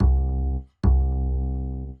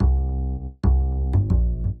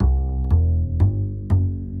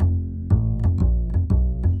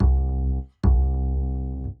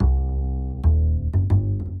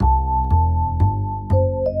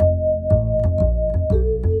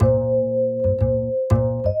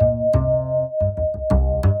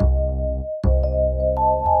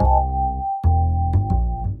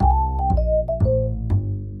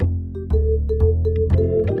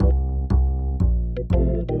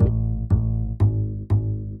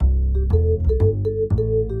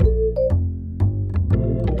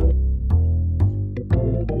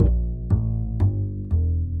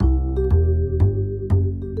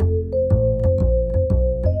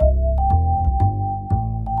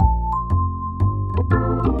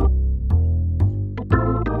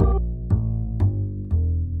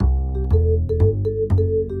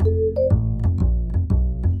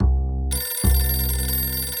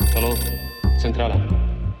Halo, centrala.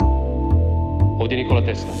 Ovdje Nikola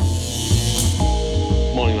Tesla.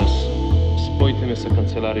 Molim vas, spojite me sa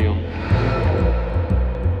kancelarijom.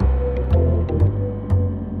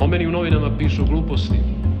 O meni u novinama pišu gluposti.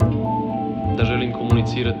 Da želim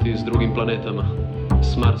komunicirati s drugim planetama.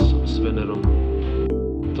 S Marsom, s Venerom.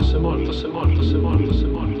 To se može, to se može, to se može, to se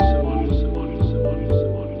može, to se može, to se može, to se može, to se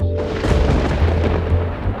može.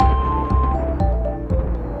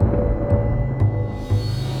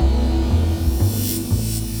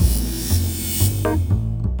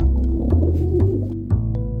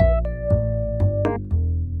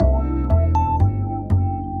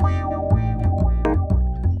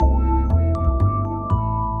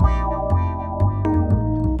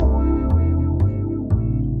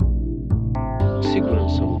 Siguran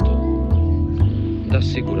sam u to. Da,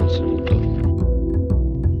 siguran sam u to.